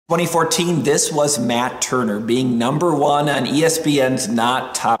2014, this was Matt Turner being #1 on ESPN's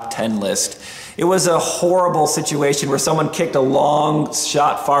Not Top 10 list. It was a horrible situation where someone kicked a long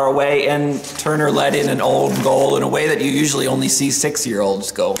shot far away and Turner let in an own goal in a way that you usually only see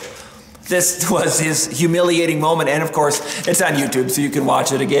 6-year-olds go. This was his humiliating moment, and of course, it's on YouTube, so you can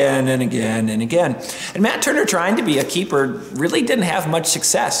watch it again and again and again. And Matt Turner, trying to be a keeper, really didn't have much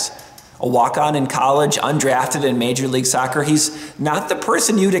success. A walk-on in college, undrafted in Major League Soccer, he's not the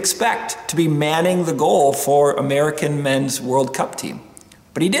person you'd expect to be manning the goal for American men's World Cup team.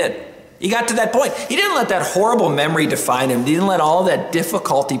 But he did. He got to that point. He didn't let that horrible memory define him. He didn't let all that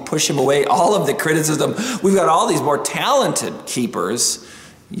difficulty push him away, all of the criticism. We've got all these more talented keepers.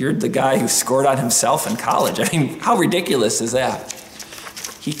 You're the guy who scored on himself in college. I mean, how ridiculous is that?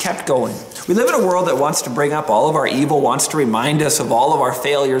 He kept going. We live in a world that wants to bring up all of our evil, wants to remind us of all of our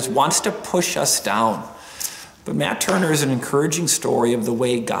failures, wants to push us down. But Matt Turner is an encouraging story of the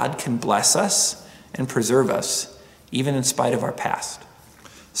way God can bless us and preserve us, even in spite of our past.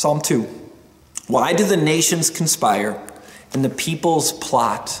 Psalm 2. Why do the nations conspire and the peoples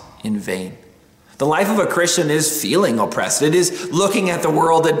plot in vain? The life of a Christian is feeling oppressed. It is looking at the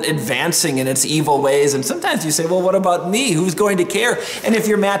world and advancing in its evil ways. And sometimes you say, well, what about me? Who's going to care? And if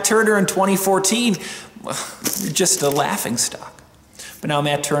you're Matt Turner in 2014, well, you're just a laughingstock. But now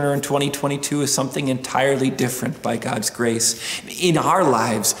Matt Turner in 2022 is something entirely different by God's grace. In our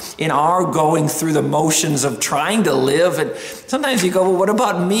lives, in our going through the motions of trying to live, and sometimes you go, well, what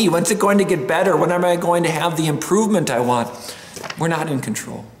about me? When's it going to get better? When am I going to have the improvement I want? We're not in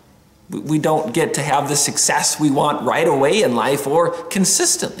control. We don't get to have the success we want right away in life or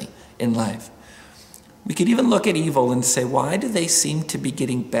consistently in life. We could even look at evil and say, why do they seem to be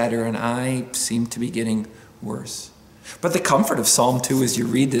getting better and I seem to be getting worse? But the comfort of Psalm 2 as you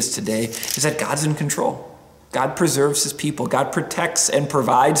read this today is that God's in control. God preserves his people. God protects and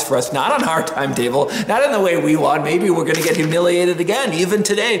provides for us, not on our timetable, not in the way we want. Maybe we're going to get humiliated again, even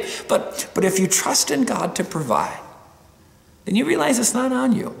today. But if you trust in God to provide, then you realize it's not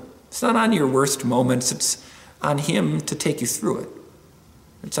on you. It's not on your worst moments. It's on him to take you through it.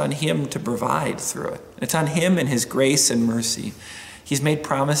 It's on him to provide through it. It's on him and his grace and mercy. He's made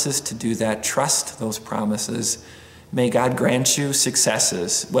promises to do that. Trust those promises. May God grant you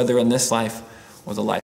successes, whether in this life or the life